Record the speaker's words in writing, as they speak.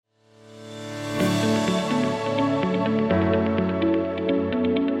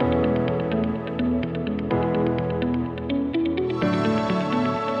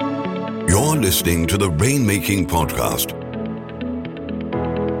listening to the Rainmaking Podcast.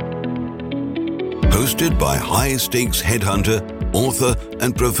 Hosted by high-stakes headhunter, author,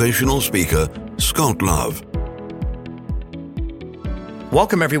 and professional speaker, Scott Love.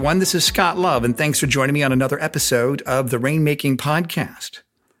 Welcome, everyone. This is Scott Love, and thanks for joining me on another episode of the Rainmaking Podcast.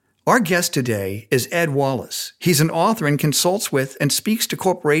 Our guest today is Ed Wallace. He's an author and consults with and speaks to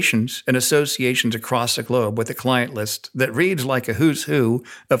corporations and associations across the globe with a client list that reads like a who's who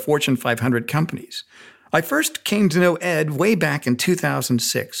of Fortune 500 companies. I first came to know Ed way back in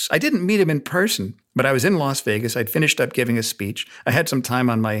 2006. I didn't meet him in person, but I was in Las Vegas. I'd finished up giving a speech. I had some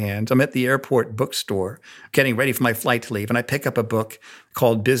time on my hands. I'm at the airport bookstore getting ready for my flight to leave, and I pick up a book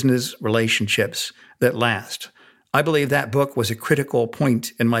called Business Relationships That Last. I believe that book was a critical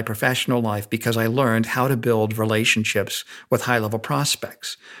point in my professional life because I learned how to build relationships with high-level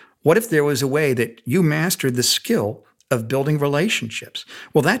prospects. What if there was a way that you mastered the skill of building relationships?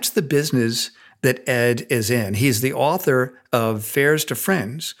 Well, that's the business that Ed is in. He's the author of Fairs to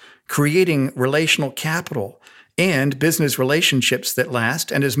Friends, Creating Relational Capital, and Business Relationships That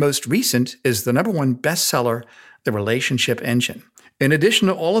Last, and his most recent is the #1 bestseller, The Relationship Engine. In addition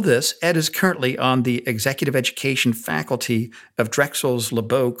to all of this, Ed is currently on the executive education faculty of Drexel's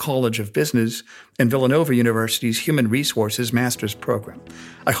LeBeau College of Business and Villanova University's Human Resources Master's Program.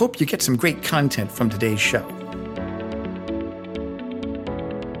 I hope you get some great content from today's show.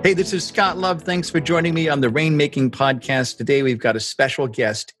 Hey, this is Scott Love. Thanks for joining me on the Rainmaking Podcast. Today, we've got a special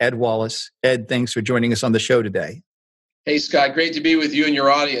guest, Ed Wallace. Ed, thanks for joining us on the show today. Hey, Scott. Great to be with you and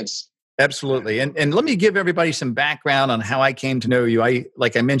your audience. Absolutely. And let me give everybody some background on how I came to know you.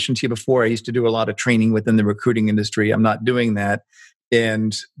 Like I mentioned to you before, I used to do a lot of training within the recruiting industry. I'm not doing that.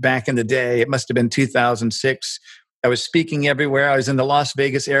 And back in the day, it must have been 2006, I was speaking everywhere. I was in the Las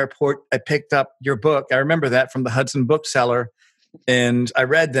Vegas airport. I picked up your book. I remember that from the Hudson bookseller. And I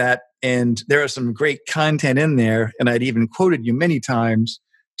read that, and there was some great content in there. And I'd even quoted you many times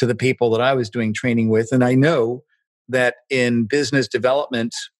to the people that I was doing training with. And I know that in business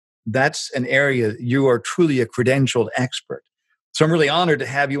development, that's an area you are truly a credentialed expert. So I'm really honored to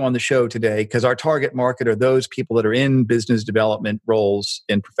have you on the show today because our target market are those people that are in business development roles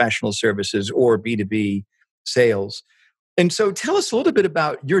in professional services or B2B sales. And so tell us a little bit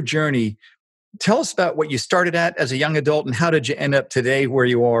about your journey. Tell us about what you started at as a young adult and how did you end up today where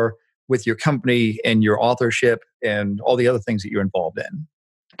you are with your company and your authorship and all the other things that you're involved in.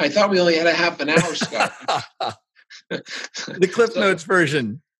 I thought we only had a half an hour, Scott. The Cliff Notes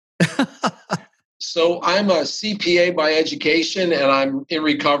version. So I'm a CPA by education and I'm in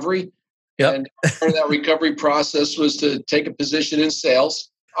recovery. Yep. And part of that recovery process was to take a position in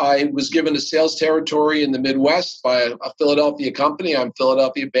sales. I was given a sales territory in the Midwest by a Philadelphia company. I'm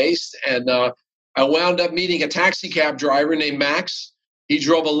Philadelphia based. And I wound up meeting a taxi cab driver named Max. He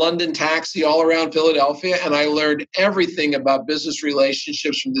drove a London taxi all around Philadelphia. And I learned everything about business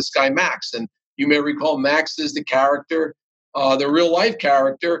relationships from this guy, Max. And you may recall Max is the character, the real life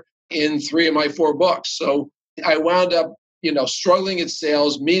character in 3 of my 4 books. So I wound up, struggling at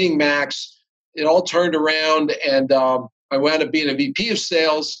sales, meeting Max. It all turned around and I wound up being a VP of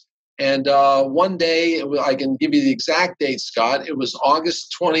sales. And one day, I can give you the exact date, Scott. It was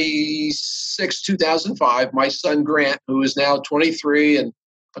August 26, 2005. My son, Grant, who is now 23 and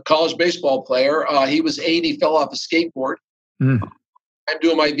a college baseball player, he was 8. He fell off a skateboard. I'm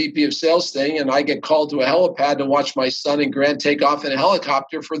doing my VP of sales thing, and I get called to a helipad to watch my son and Grant take off in a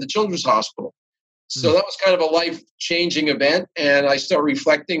helicopter for the Children's Hospital. So that was kind of a life-changing event, and I start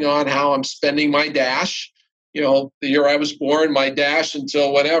reflecting on how I'm spending my dash, the year I was born, my dash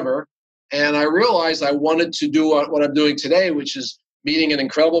until whatever. And I realized I wanted to do what I'm doing today, which is meeting an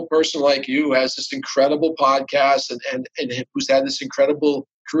incredible person like you who has this incredible podcast and who's had this incredible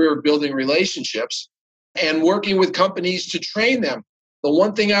career of building relationships and working with companies to train them. The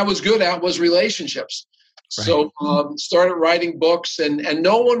one thing I was good at was relationships. Right. So started writing books and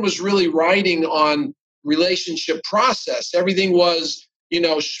no one was really writing on relationship process. Everything was,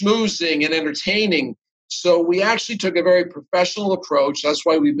 schmoozing and entertaining. So we actually took a very professional approach. That's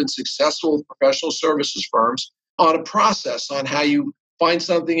why we've been successful with professional services firms on a process on how you find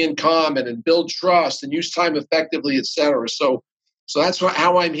something in common and build trust and use time effectively, et cetera. So that's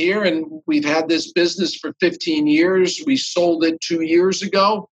how I'm here. And we've had this business for 15 years. We sold it 2 years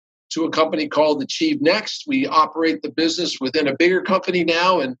ago to a company called Achieve Next. We operate the business within a bigger company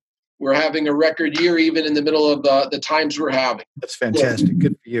now, and we're having a record year even in the middle of the times we're having. That's fantastic.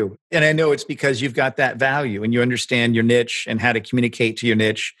 Good for you. And I know it's because you've got that value and you understand your niche and how to communicate to your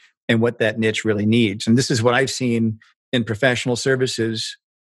niche and what that niche really needs. And this is what I've seen in professional services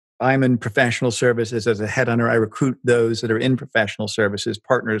I'm in professional services as a headhunter. I recruit those that are in professional services,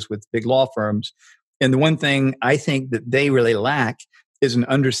 partners with big law firms. And the one thing I think that they really lack is an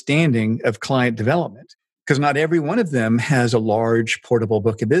understanding of client development, because not every one of them has a large portable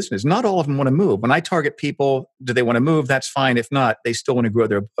book of business. Not all of them want to move. When I target people, do they want to move? That's fine. If not, they still want to grow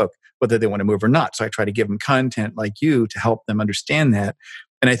their book, whether they want to move or not. So I try to give them content like you to help them understand that.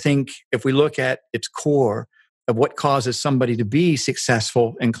 And I think if we look at its core of what causes somebody to be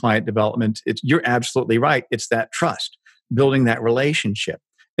successful in client development, you're absolutely right. It's that trust, building that relationship.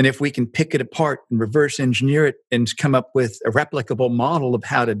 And if we can pick it apart and reverse engineer it and come up with a replicable model of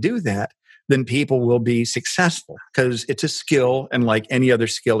how to do that, then people will be successful, because it's a skill. And like any other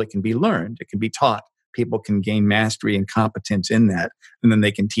skill, it can be learned. It can be taught. People can gain mastery and competence in that, and then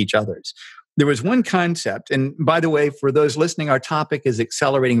they can teach others. There was one concept, and by the way, for those listening, our topic is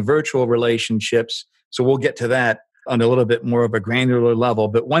accelerating virtual relationships. So we'll get to that on a little bit more of a granular level.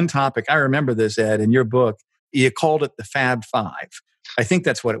 But one topic, I remember this, Ed, in your book, you called it the Fab Five. I think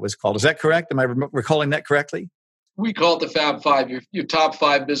that's what it was called. Is that correct? Am I recalling that correctly? We call it the Fab Five, your top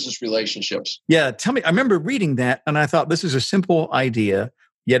 5 business relationships. Yeah, tell me. I remember reading that, and I thought this is a simple idea,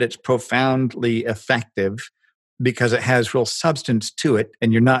 yet it's profoundly effective because it has real substance to it,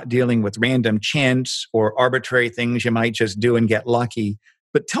 and you're not dealing with random chance or arbitrary things you might just do and get lucky.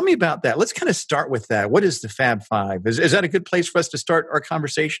 But tell me about that. Let's kind of start with that. What is the Fab Five? Is that a good place for us to start our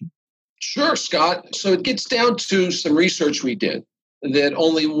conversation? Sure, Scott. So it gets down to some research we did that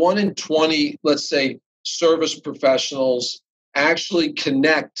only 1 in 20, let's say, service professionals actually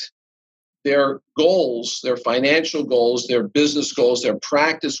connect their goals, their financial goals, their business goals, their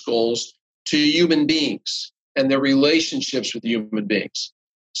practice goals to human beings and their relationships with human beings.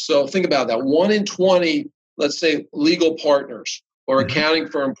 So think about that. 1 in 20, let's say, legal partners or accounting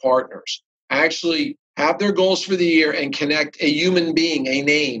firm partners actually have their goals for the year and connect a human being, a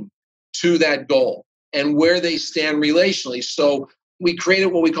name, to that goal and where they stand relationally. So we created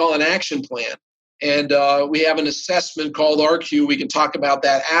what we call an action plan. And we have an assessment called RQ. We can talk about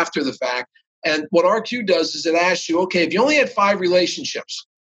that after the fact. And what RQ does is it asks you, okay, if you only had 5 relationships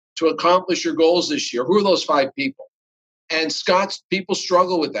to accomplish your goals this year, who are those 5 people? And Scott's people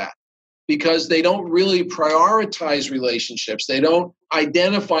struggle with that because they don't really prioritize relationships. They don't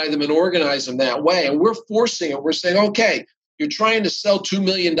identify them and organize them that way. And we're forcing it. We're saying, okay, you're trying to sell $2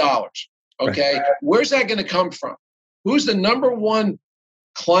 million. Okay, right. Where's that going to come from? Who's the number one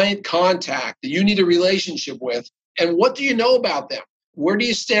client contact that you need a relationship with? And what do you know about them? Where do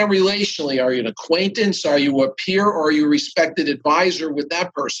you stand relationally? Are you an acquaintance? Are you a peer? Or are you a respected advisor with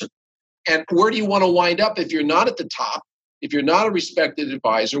that person? And where do you want to wind up if you're not at the top? If you're not a respected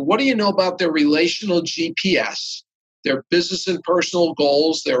advisor, what do you know about their relational GPS, their business and personal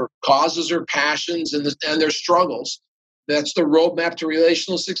goals, their causes or passions, and their struggles? That's the roadmap to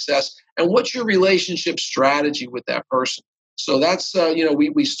relational success. And what's your relationship strategy with that person? So that's,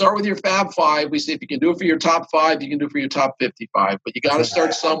 we start with your Fab Five. We say if you can do it for your top 5, you can do it for your top 55. But you got to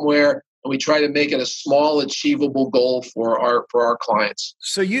start somewhere, and we try to make it a small, achievable goal for our clients.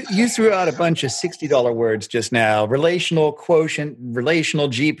 So you threw out a bunch of $60 words just now: relational quotient, relational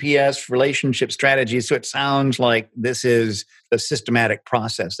GPS, relationship strategy. So it sounds like this is a systematic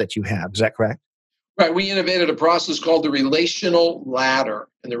process that you have. Is that correct? Right. We innovated a process called the relational ladder.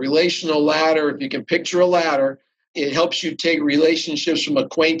 And the relational ladder, if you can picture a ladder, it helps you take relationships from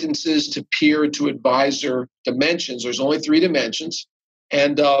acquaintances to peer to advisor dimensions. There's only 3 dimensions.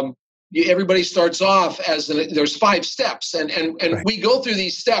 And everybody starts off there's 5 steps. And right. We go through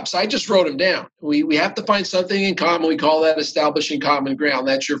these steps. I just wrote them down. We have to find something in common. We call that establishing common ground.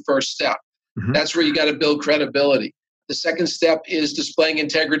 That's your first step. Mm-hmm. That's where you got to build credibility. The second step is displaying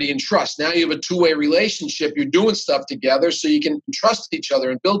integrity and trust. Now you have a 2-way relationship. You're doing stuff together so you can trust each other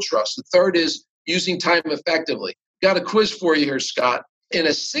and build trust. The third is using time effectively. Got a quiz for you here, Scott. In a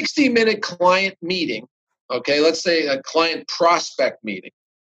 60-minute client meeting, okay, let's say a client prospect meeting,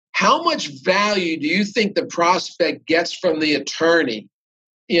 how much value do you think the prospect gets from the attorney?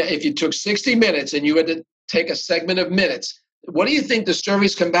 If you took 60 minutes and you had to take a segment of minutes, what do you think the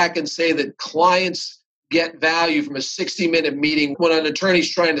surveys come back and say that clients get value from a 60-minute meeting when an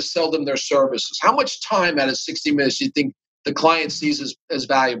attorney's trying to sell them their services? How much time out of 60 minutes do you think the client sees as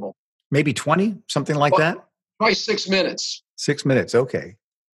valuable? Maybe 20, something like that? Probably 6 minutes. 6 minutes, okay.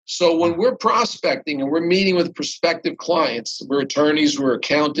 So when we're prospecting and we're meeting with prospective clients, we're attorneys, we're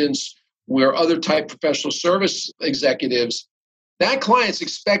accountants, we're other type professional service executives, that client's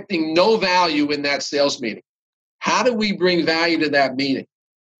expecting no value in that sales meeting. How do we bring value to that meeting?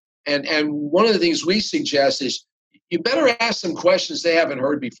 And one of the things we suggest is you better ask them questions they haven't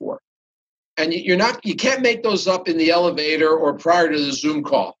heard before. And you can't make those up in the elevator or prior to the Zoom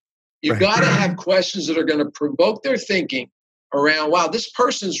call. You've got to have questions that are going to provoke their thinking around, wow, this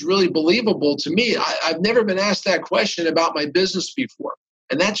person's really believable to me. I've never been asked that question about my business before.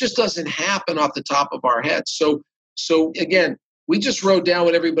 And that just doesn't happen off the top of our heads. So again, we just wrote down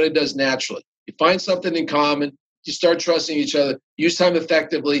what everybody does naturally. You find something in common, you start trusting each other, use time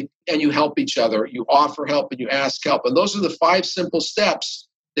effectively, and you help each other. You offer help and you ask help. And those are the 5 simple steps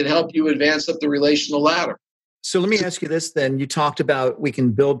that help you advance up the relational ladder. So let me ask you this then. You talked about we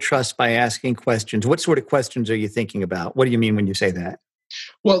can build trust by asking questions. What sort of questions are you thinking about? What do you mean when you say that?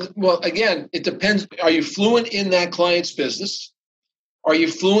 Well, again, it depends. Are you fluent in that client's business? Are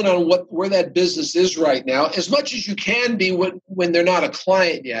you fluent on where that business is right now? As much as you can be when they're not a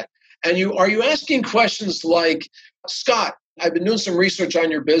client yet. And are you asking questions like, Scott, I've been doing some research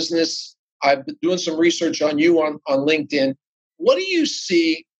on your business. I've been doing some research on you on LinkedIn. What do you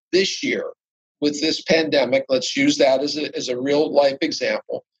see this year with this pandemic? Let's use that as a real life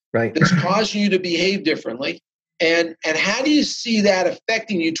example. Right. That's causing you to behave differently. And how do you see that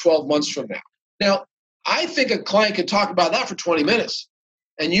affecting you 12 months from now? Now, I think a client could talk about that for 20 minutes.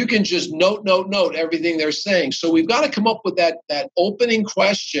 And you can just note everything they're saying. So we've got to come up with that opening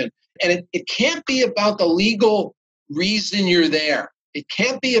question. And it can't be about the legal reason you're there. It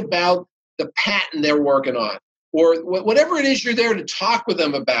can't be about the patent they're working on or whatever it is you're there to talk with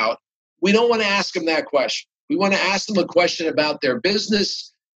them about. We don't want to ask them that question. We want to ask them a question about their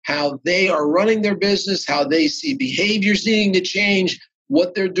business, how they are running their business, how they see behaviors needing to change,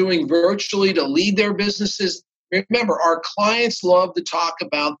 what they're doing virtually to lead their businesses. Remember, our clients love to talk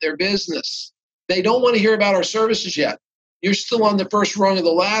about their business. They don't want to hear about our services yet. You're still on the first rung of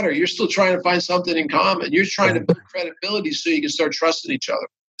the ladder. You're still trying to find something in common. You're trying to build credibility so you can start trusting each other.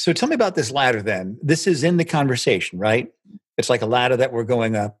 So tell me about this ladder then. This is in the conversation, right? It's like a ladder that we're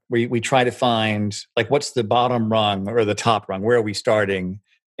going up. We try to find, like, what's the bottom rung or the top rung? Where are we starting?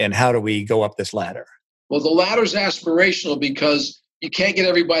 And how do we go up this ladder? Well, the ladder's aspirational because you can't get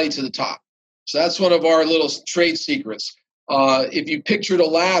everybody to the top. So that's one of our little trade secrets. If you pictured a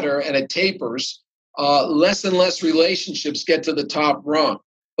ladder and it tapers, less and less relationships get to the top rung.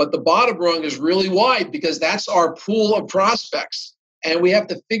 But the bottom rung is really wide because that's our pool of prospects. And we have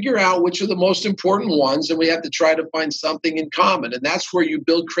to figure out which are the most important ones, and we have to try to find something in common. And that's where you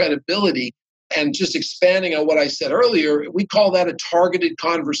build credibility. And just expanding on what I said earlier, we call that a targeted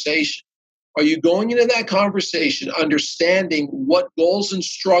conversation. Are you going into that conversation understanding what goals and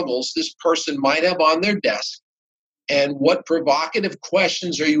struggles this person might have on their desk, and what provocative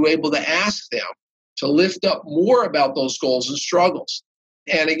questions are you able to ask them to lift up more about those goals and struggles?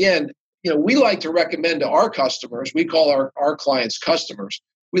 And again, we like to recommend to our customers, we call our clients customers,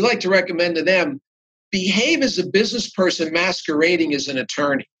 we like to recommend to them, behave as a business person masquerading as an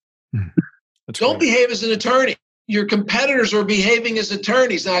attorney. Don't behave as an attorney. Your competitors are behaving as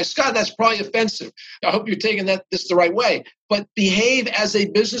attorneys. Now, Scott, that's probably offensive. I hope you're taking this the right way. But behave as a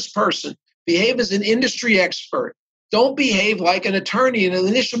business person. Behave as an industry expert. Don't behave like an attorney in an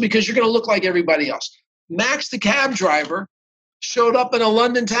initial because you're going to look like everybody else. Max, the cab driver, showed up in a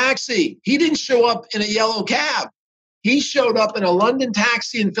London taxi. He didn't show up in a yellow cab. He showed up in a London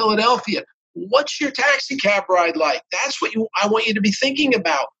taxi in Philadelphia. What's your taxi cab ride like? That's what I want you to be thinking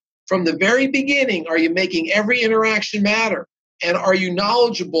about. From the very beginning, are you making every interaction matter? And are you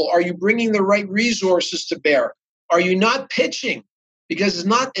knowledgeable? Are you bringing the right resources to bear? Are you not pitching? Because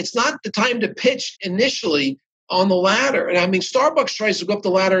it's not the time to pitch initially on the ladder. And I mean, Starbucks tries to go up the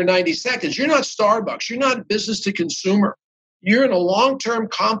ladder in 90 seconds. You're not Starbucks. You're not business to consumer. You're in a long-term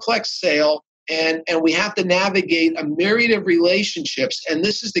complex sale, and we have to navigate a myriad of relationships. And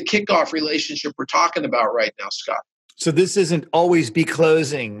this is the kickoff relationship we're talking about right now, Scott. So this isn't always be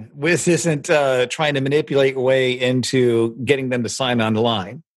closing. This isn't trying to manipulate your way into getting them to sign on the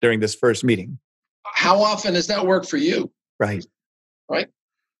line during this first meeting. How often does that work for you? Right.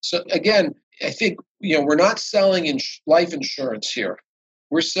 So again, I think we're not selling life insurance here.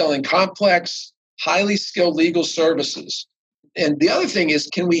 We're selling complex, highly skilled legal services. And the other thing is,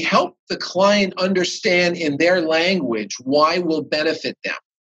 can we help the client understand in their language why we'll benefit them?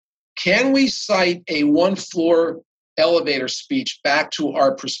 Can we cite a one-floor elevator speech back to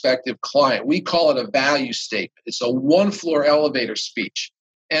our prospective client? We call it a value statement. It's a one-floor elevator speech.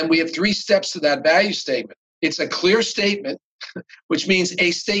 And we have 3 steps to that value statement. It's a clear statement, which means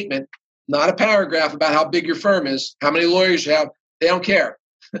a statement, not a paragraph about how big your firm is, how many lawyers you have. They don't care.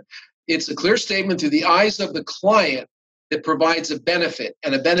 It's a clear statement through the eyes of the client that provides a benefit,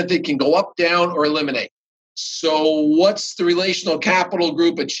 and a benefit can go up, down, or eliminate. So what's the relational capital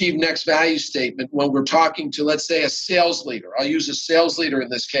group achieve next value statement when we're talking to, let's say, a sales leader? I'll use a sales leader in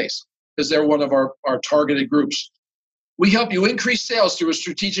this case because they're one of our targeted groups. We help you increase sales through a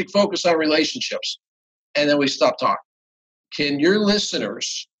strategic focus on relationships. And then we stop talking. Can your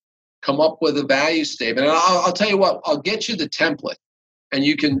listeners come up with a value statement? And I'll tell you what, I'll get you the template and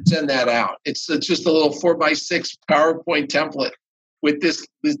you can send that out. It's just a little 4x6 PowerPoint template with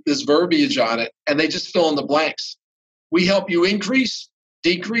this verbiage on it. And they just fill in the blanks. We help you increase,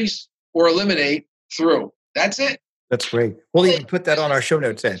 decrease, or eliminate through. That's it. That's great. We'll even put that on our show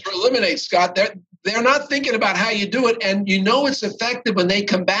notes, Ed. Eliminate, Scott. They're not thinking about how you do it. And you know it's effective when they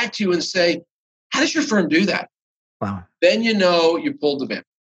come back to you and say, how does your firm do that? Wow. Then you know you pulled them in.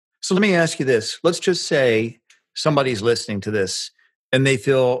 So let me ask you this. Let's just say somebody's listening to this and they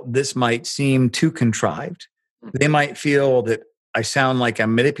feel this might seem too contrived. They might feel that I sound like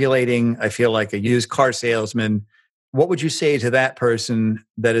I'm manipulating. I feel like a used car salesman. What would you say to that person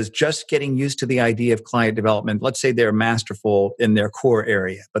that is just getting used to the idea of client development? Let's say they're masterful in their core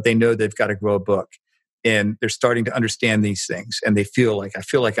area, but they know they've got to grow a book and they're starting to understand these things and I feel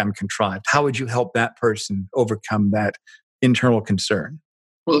like I'm contrived. How would you help that person overcome that internal concern?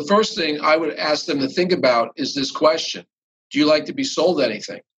 Well, the first thing I would ask them to think about is this question. Do you like to be sold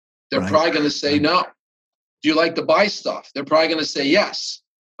anything? They're probably going to say no. Do you like to buy stuff? They're probably going to say yes.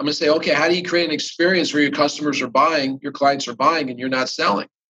 I'm going to say, okay, how do you create an experience where your customers are buying, your clients are buying, and you're not selling?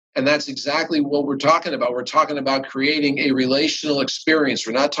 And that's exactly what we're talking about. We're talking about creating a relational experience.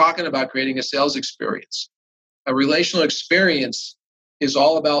 We're not talking about creating a sales experience. A relational experience is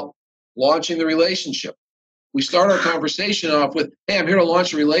all about launching the relationship. We start our conversation off with, hey, I'm here to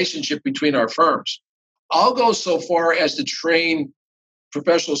launch a relationship between our firms. I'll go so far as to train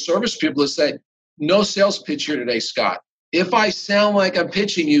professional service people to say, no sales pitch here today, Scott. If I sound like I'm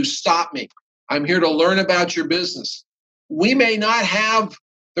pitching you, stop me. I'm here to learn about your business. We may not have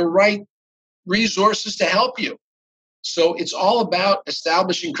the right resources to help you. So it's all about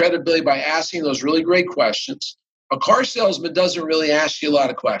establishing credibility by asking those really great questions. A car salesman doesn't really ask you a lot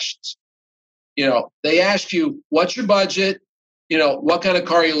of questions. They ask you, what's your budget? What kind of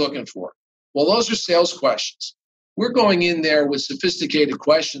car are you looking for? Well, those are sales questions. We're going in there with sophisticated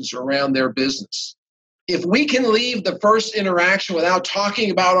questions around their business. If we can leave the first interaction without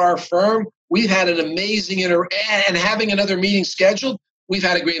talking about our firm, we've had an amazing and having another meeting scheduled, we've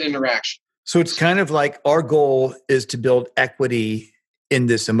had a great interaction. So it's kind of like our goal is to build equity in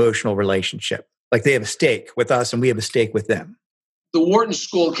this emotional relationship. Like they have a stake with us and we have a stake with them. The Wharton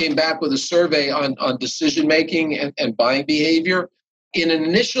School came back with a survey on decision-making and buying behavior. In an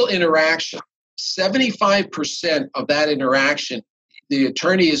initial interaction, 75% of that interaction, the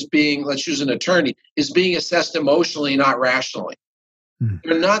attorney is being, let's use an attorney, is being assessed emotionally, not rationally.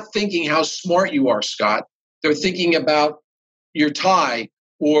 They're not thinking how smart you are, Scott. They're thinking about your tie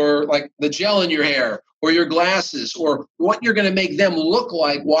or like the gel in your hair or your glasses or what you're going to make them look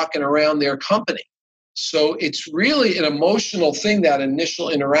like walking around their company. So it's really an emotional thing, that initial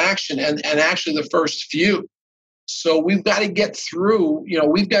interaction and actually the first few. So we've got to get through,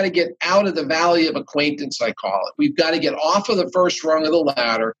 we've got to get out of the valley of acquaintance, I call it. We've got to get off of the first rung of the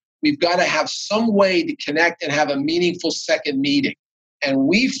ladder. We've got to have some way to connect and have a meaningful second meeting. And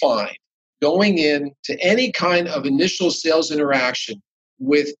we find going in to any kind of initial sales interaction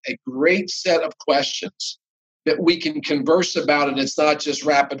with a great set of questions that we can converse about, and it's not just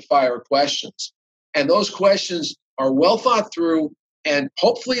rapid fire questions. And those questions are well thought through, and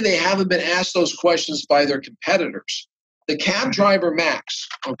hopefully they haven't been asked those questions by their competitors. The cab driver Max,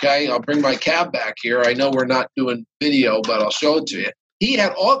 okay, I'll bring my cab back here. I know we're not doing video, but I'll show it to you. He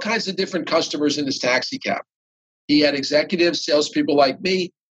had all kinds of different customers in his taxi cab. He had executives, salespeople like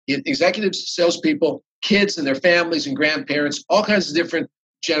me, he had executives, salespeople, kids and their families and grandparents, all kinds of different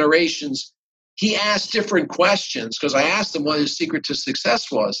generations. He asked different questions because I asked him what his secret to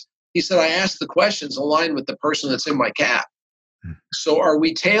success was. He said, I asked the questions aligned with the person that's in my cab. So are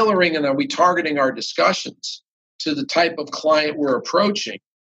we tailoring and are we targeting our discussions to the type of client we're approaching?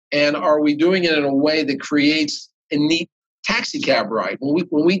 And are we doing it in a way that creates a neat taxi cab ride?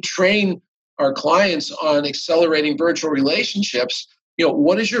 When we train our clients on accelerating virtual relationships,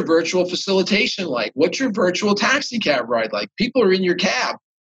 what is your virtual facilitation like? What's your virtual taxi cab ride like? People are in your cab.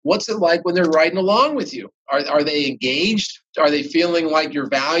 What's it like when they're riding along with you? Are they engaged? Are they feeling like you're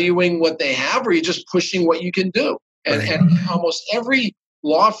valuing what they have, or are you just pushing what you can do? And almost every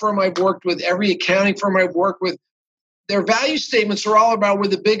law firm I've worked with, every accounting firm I've worked with, their value statements are all about we're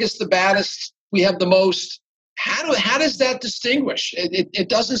the biggest, the baddest, we have the most. How does that distinguish? It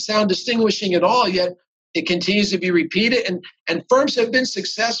doesn't sound distinguishing at all, yet it continues to be repeated. And firms have been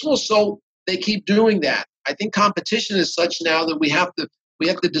successful, so they keep doing that. I think competition is such now that we have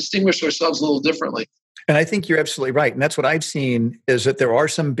to distinguish ourselves a little differently. And I think you're absolutely right. And that's what I've seen is that there are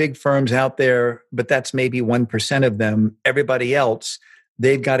some big firms out there, but that's maybe 1% of them. Everybody else,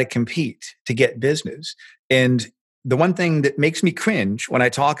 they've got to compete to get business. And the one thing that makes me cringe when I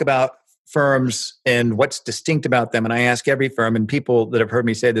talk about firms and what's distinct about them, and I ask every firm, and people that have heard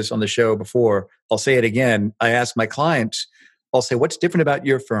me say this on the show before, I'll say it again. I ask my clients, I'll say, what's different about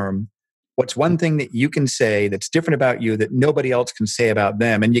your firm? What's one thing that you can say that's different about you that nobody else can say about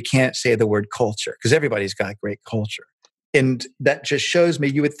them? And you can't say the word culture because everybody's got great culture. And that just shows me,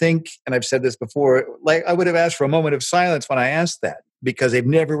 you would think, and I've said this before, like I would have asked for a moment of silence when I asked that because they've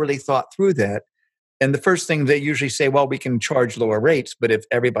never really thought through that. And the first thing they usually say, well, we can charge lower rates, but if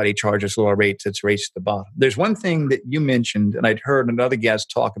everybody charges lower rates, it's race to the bottom. There's one thing that you mentioned, and I'd heard another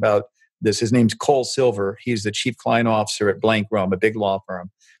guest talk about this. His name's Cole Silver. He's the chief client officer at Blank Rome, a big law firm.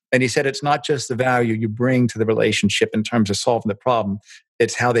 And he said, it's not just the value you bring to the relationship in terms of solving the problem.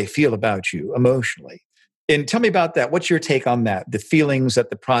 It's how they feel about you emotionally. And tell me about that. What's your take on that? The feelings that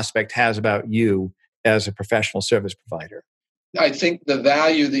the prospect has about you as a professional service provider. I think the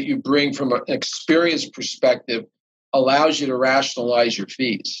value that you bring from an experience perspective allows you to rationalize your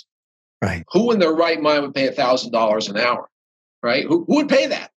fees. Right. Who in their right mind would pay $1,000 an hour, right? Who would pay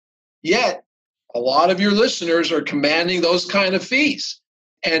that? Yet, a lot of your listeners are commanding those kind of fees.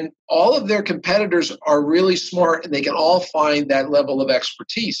 And all of their competitors are really smart and they can all find that level of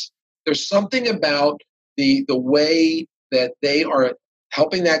expertise. There's something about the way that they are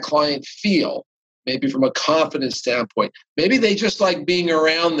helping that client feel, maybe from a confidence standpoint. Maybe they just like being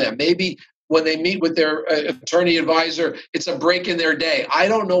around them. Maybe when they meet with their attorney advisor, it's a break in their day. I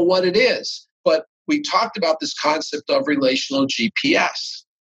don't know what it is, but we talked about this concept of relational GPS.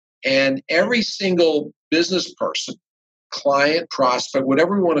 And every single business person, client, prospect,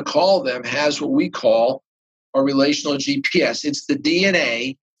 whatever we want to call them, has what we call a relational GPS. It's the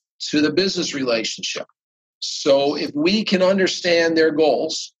DNA to the business relationship. So if we can understand their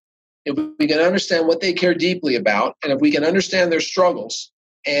goals, if we can understand what they care deeply about, and if we can understand their struggles,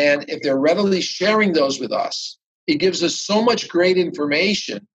 and if they're readily sharing those with us, it gives us so much great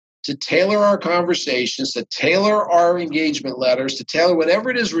information to tailor our conversations, to tailor our engagement letters, to tailor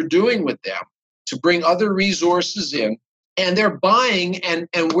whatever it is we're doing with them, to bring other resources in, and they're buying and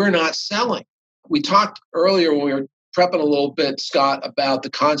we're not selling. We talked earlier when we were prepping a little bit, Scott, about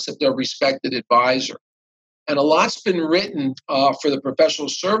the concept of respected advisor. And a lot's been written for the professional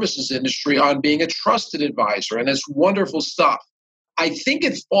services industry on being a trusted advisor, and it's wonderful stuff. I think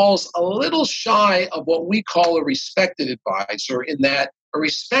it falls a little shy of what we call a respected advisor, in that a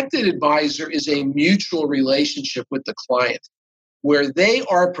respected advisor is a mutual relationship with the client, where they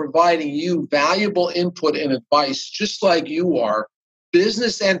are providing you valuable input and advice, just like you are,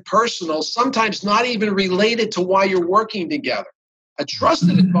 business and personal, sometimes not even related to why you're working together. A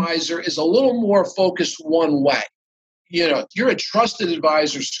trusted advisor is a little more focused one way. You know, you're a trusted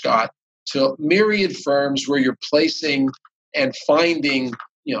advisor, Scott, to myriad firms where you're placing and finding,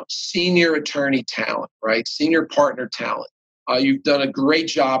 senior attorney talent, right? Senior partner talent. You've done a great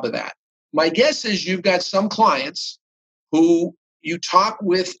job of that. My guess is you've got some clients who you talk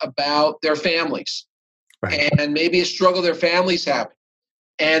with about their families, right, and maybe a struggle their family's having.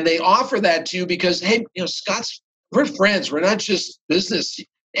 And they offer that to you because, hey, we're friends. We're not just business.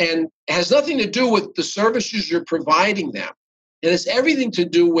 And it has nothing to do with the services you're providing them. It has everything to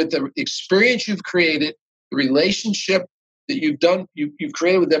do with the experience you've created, the relationship that you've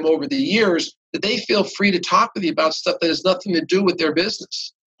created with them over the years, that they feel free to talk with you about stuff that has nothing to do with their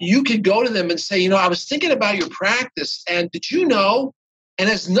business. You could go to them and say, I was thinking about your practice, and did you know? And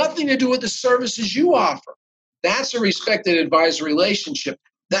it has nothing to do with the services you offer. That's a respected advisor relationship.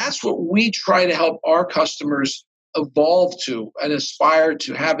 That's what we try to help our customers evolve to and aspire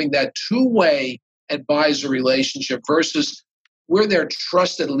to, having that two-way advisor relationship versus we're their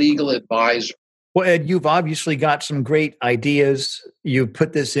trusted legal advisor. Well, Ed, you've obviously got some great ideas. You've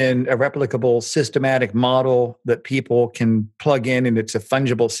put this in a replicable, systematic model that people can plug in, and it's a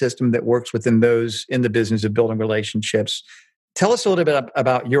fungible system that works within those in the business of building relationships. Tell us a little bit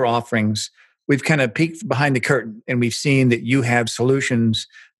about your offerings. We've kind of peeked behind the curtain, and we've seen that you have solutions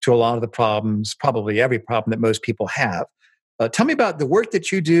to a lot of the problems, probably every problem that most people have. Tell me about the work that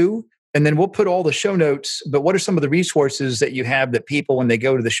you do, and then we'll put all the show notes. But what are some of the resources that you have that people, when they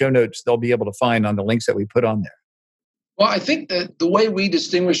go to the show notes, they'll be able to find on the links that we put on there? Well, I think that the way we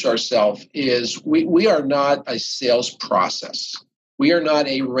distinguish ourselves is we are not a sales process. We are not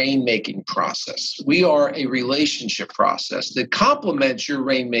a rainmaking process. We are a relationship process that complements your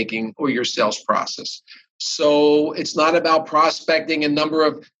rainmaking or your sales process. So it's not about prospecting and number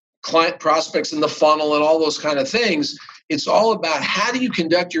of client prospects in the funnel and all those kind of things. It's all about how do you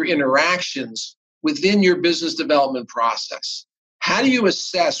conduct your interactions within your business development process. How do you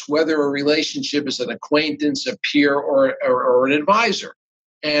assess whether a relationship is an acquaintance, a peer, or an advisor?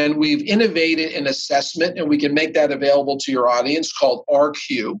 And we've innovated an assessment, and we can make that available to your audience, called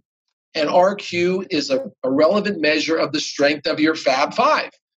RQ. And RQ is a relevant measure of the strength of your Fab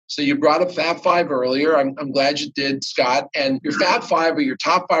Five. So you brought up Fab Five earlier. I'm glad you did, Scott. And your Fab Five are your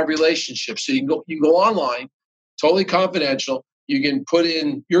top 5 relationships. So you can go online, totally confidential. You can put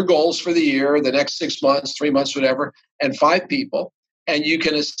in your goals for the year, the next 6 months, 3 months, whatever, and 5 people. And you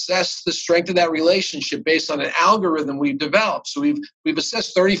can assess the strength of that relationship based on an algorithm we've developed. So we've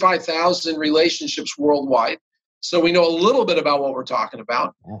assessed 35,000 relationships worldwide. So we know a little bit about what we're talking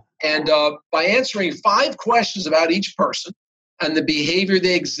about. And by answering 5 questions about each person and the behavior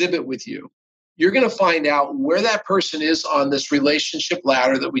they exhibit with you, you're going to find out where that person is on this relationship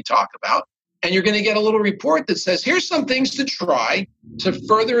ladder that we talk about. And you're going to get a little report that says, here's some things to try to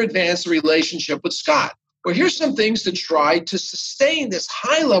further advance the relationship with Scott. Or here's some things to try to sustain this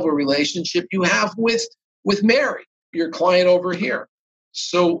high-level relationship you have with Mary, your client over here.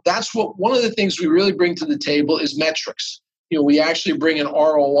 So that's one of the things we really bring to the table is metrics. We actually bring an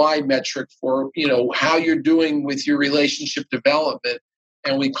ROI metric for, how you're doing with your relationship development,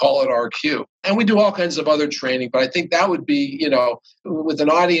 and we call it RQ. And we do all kinds of other training, but I think that would be, with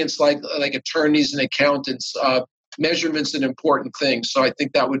an audience like attorneys and accountants, measurement's an important thing. So I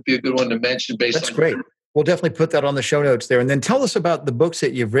think that would be a good one to mention That's great. We'll definitely put that on the show notes there. And then tell us about the books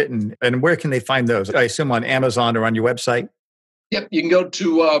that you've written and where can they find those? I assume on Amazon or on your website? Yep. You can go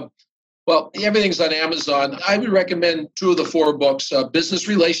to, everything's on Amazon. I would recommend 2 of the 4 books, Business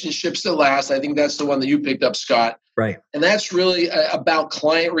Relationships That Last. I think that's the one that you picked up, Scott. Right. And that's really about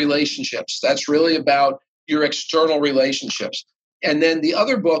client relationships. That's really about your external relationships. And then the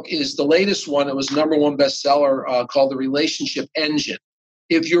other book is the latest one. It was #1 bestseller called The Relationship Engine.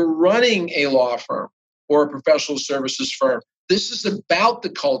 If you're running a law firm, or a professional services firm, this is about the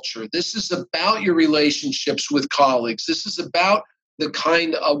culture. This is about your relationships with colleagues. This is about the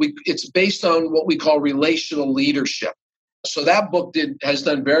kind of, it's based on what we call relational leadership. So that book has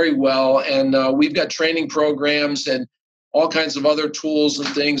done very well. And we've got training programs and all kinds of other tools and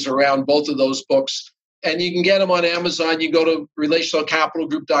things around both of those books. And you can get them on Amazon. You go to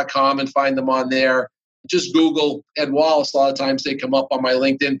relationalcapitalgroup.com and find them on there. Just Google Ed Wallace. A lot of times they come up on my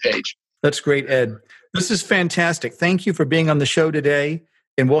LinkedIn page. That's great, Ed. This is fantastic. Thank you for being on the show today,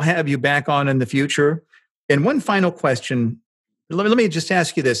 and we'll have you back on in the future. And one final question. Let me just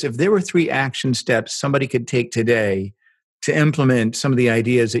ask you this. If there were 3 action steps somebody could take today to implement some of the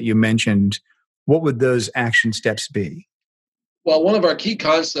ideas that you mentioned, what would those action steps be? Well, one of our key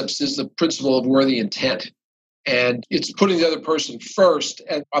concepts is the principle of worthy intent. And it's putting the other person first.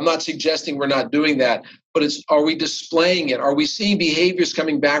 And I'm not suggesting we're not doing that, but are we displaying it? Are we seeing behaviors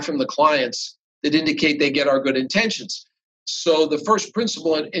coming back from the clients that indicate they get our good intentions? So the first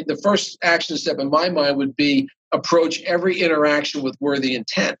principle and the first action step in my mind would be approach every interaction with worthy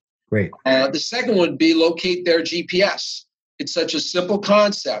intent. Great. The second would be locate their GPS. It's such a simple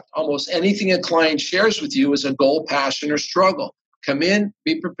concept. Almost anything a client shares with you is a goal, passion, or struggle. Come in,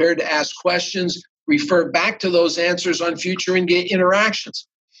 be prepared to ask questions, refer back to those answers on future interactions.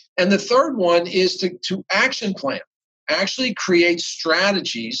 And the third one is to action plan. Actually create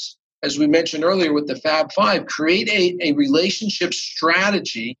strategies. As we mentioned earlier with the Fab Five, create a relationship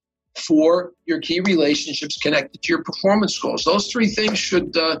strategy for your key relationships connected to your performance goals. Those 3 things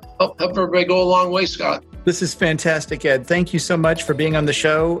should help everybody go a long way, Scott. This is fantastic, Ed. Thank you so much for being on the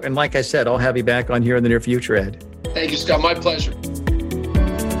show. And like I said, I'll have you back on here in the near future, Ed. Thank you, Scott. My pleasure.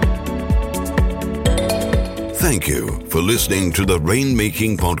 Thank you for listening to the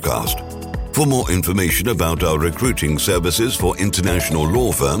Rainmaking Podcast. For more information about our recruiting services for international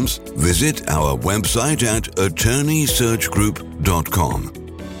law firms, visit our website at attorneysearchgroup.com.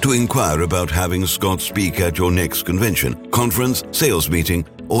 To inquire about having Scott speak at your next convention, conference, sales meeting,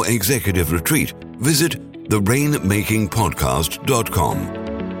 or executive retreat, visit therainmakingpodcast.com.